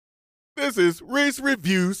This is Reese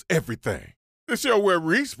Reviews Everything, the show where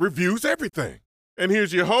Reese reviews everything. And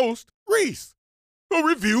here's your host, Reese, who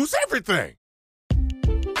reviews everything.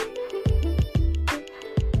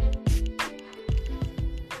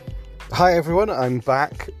 Hi everyone, I'm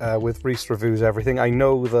back with Reese Reviews Everything. I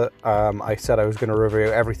know that I said I was going to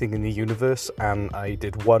review everything in the universe, and I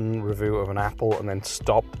did one review of an apple and then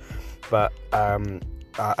stopped, but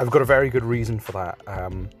I've got a very good reason for that.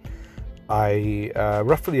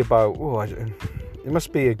 Roughly about, it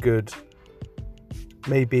must be a good,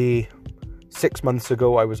 maybe 6 months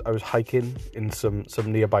ago, I was hiking in some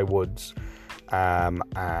nearby woods,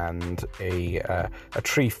 and a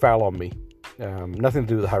tree fell on me. Nothing to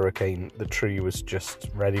do with the hurricane. The tree was just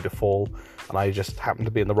ready to fall, and I just happened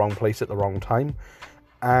to be in the wrong place at the wrong time.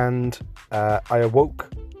 And I awoke.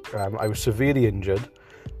 I was severely injured,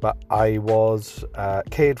 but I was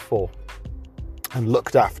cared for and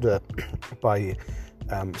looked after by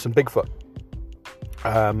some Bigfoot.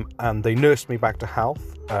 And they nursed me back to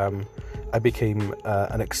health. I became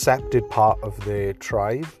an accepted part of their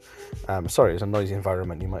tribe. Sorry, it's a noisy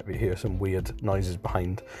environment. You might hear some weird noises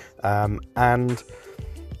behind. And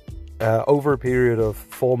over a period of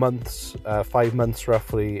 4 months, 5 months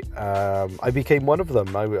roughly, I became one of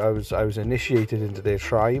them. I was initiated into their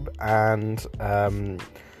tribe, and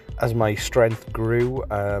as my strength grew,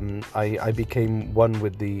 I became one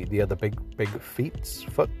with the other big foots.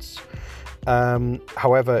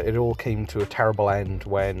 However, it all came to a terrible end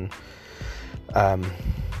when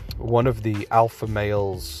one of the alpha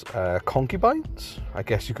male's concubines, I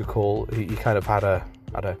guess you could call, he kind of had a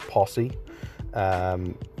posse,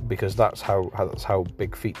 because that's how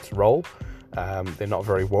big feets roll. They're not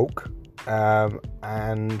very woke,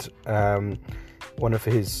 and one of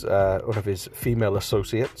his female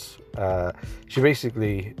associates, she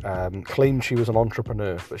basically claimed she was an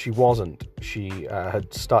entrepreneur, but she wasn't. She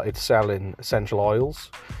had started selling essential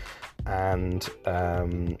oils, and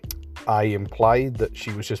I implied that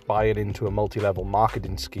she was just buying into a multi-level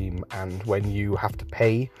marketing scheme, and when you have to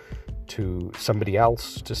pay to somebody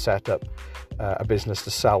else to set up a business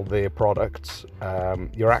to sell their products,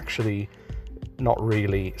 you're actually not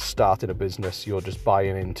really starting a business, you're just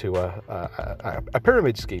buying into a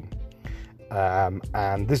pyramid scheme.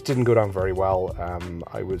 And this didn't go down very well.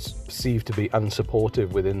 I was perceived to be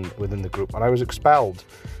unsupportive within the group, and I was expelled.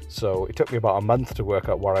 So it took me about a month to work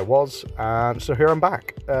out where I was, and so here I'm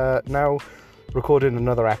back now, recording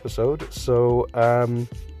another episode. So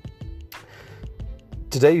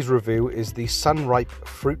today's review is the Sunripe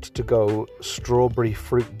Fruit to Go Strawberry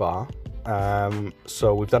Fruit Bar.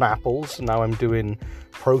 So we've done apples, now I'm doing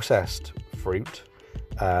processed fruit.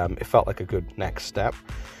 It felt like a good next step.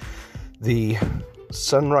 The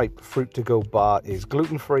Sunripe Fruit to Go bar is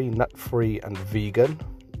gluten-free, nut-free, and vegan.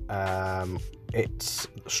 It's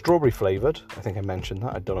strawberry flavoured. I think I mentioned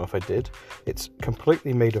that. I don't know if I did. It's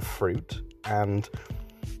completely made of fruit, and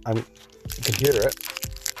you can hear it.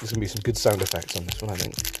 There's going to be some good sound effects on this one, I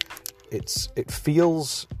think. It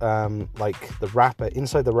feels like the wrapper,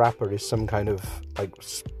 inside the wrapper is some kind of like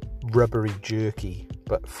rubbery jerky,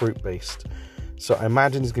 but fruit-based. So I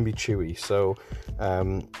imagine it's going to be chewy. So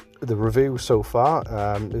the review so far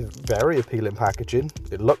is very appealing packaging.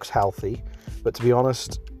 It looks healthy, but to be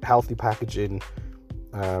honest, healthy packaging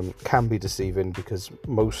can be deceiving, because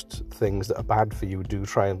most things that are bad for you do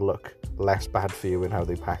try and look less bad for you in how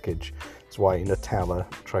they package. That's why Nutella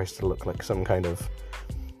tries to look like some kind of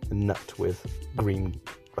nut with green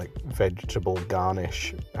like vegetable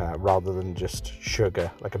garnish, rather than just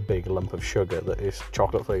sugar, like a big lump of sugar that is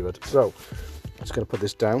chocolate flavoured. So I'm just going to put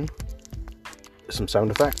this down. Some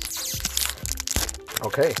sound effects.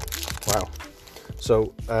 Okay, wow.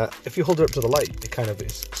 So if you hold it up to the light, it kind of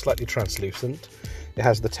is slightly translucent. It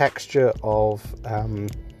has the texture of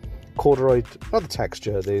corduroy, not the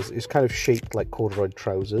texture, it's kind of shaped like corduroy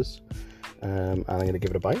trousers. And I'm going to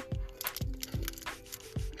give it a bite.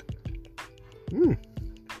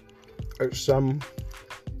 It's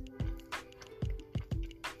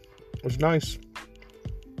nice.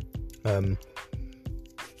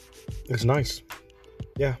 It's nice.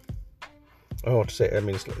 Yeah. Oh, what to say? I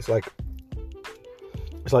mean, it's like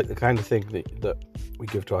the kind of thing that we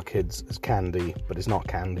give to our kids as candy, but it's not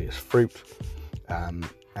candy. It's fruit,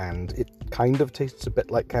 and it kind of tastes a bit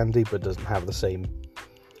like candy, but doesn't have the same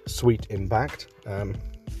sweet impact.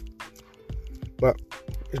 But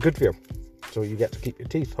it's good for you, so you get to keep your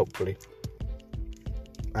teeth, hopefully,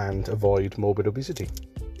 and avoid morbid obesity.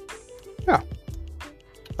 Yeah.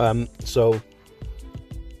 So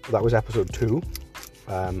that was episode 2.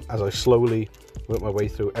 As I slowly work my way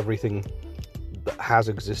through everything that has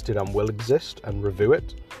existed and will exist and review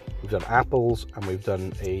it. We've done apples, and we've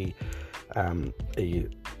done a a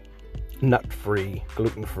nut-free,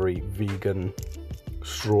 gluten-free, vegan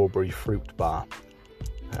strawberry fruit bar,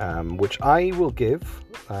 which I will give.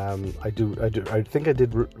 I think I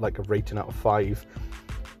did like a rating out of 5.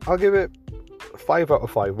 I'll give it 5 out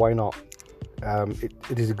of 5. Why not?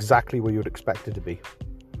 It is exactly what you would expect it to be,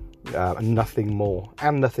 and nothing more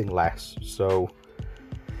and nothing less. So,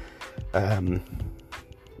 I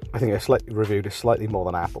think I reviewed it slightly more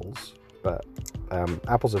than apples, but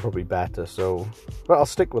apples are probably better. So, but I'll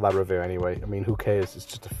stick with that review anyway. I mean, who cares? It's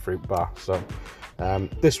just a fruit bar. So,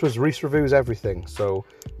 this was Reese Reviews Everything. So,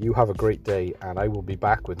 you have a great day, and I will be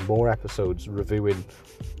back with more episodes reviewing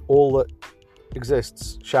all that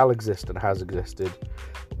exists, shall exist, and has existed,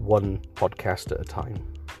 one podcast at a time.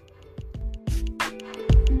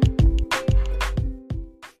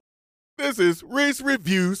 This is Reese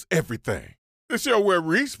Reviews Everything, the show where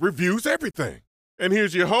Reese reviews everything. And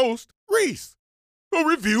here's your host, Reese, who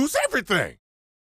reviews everything.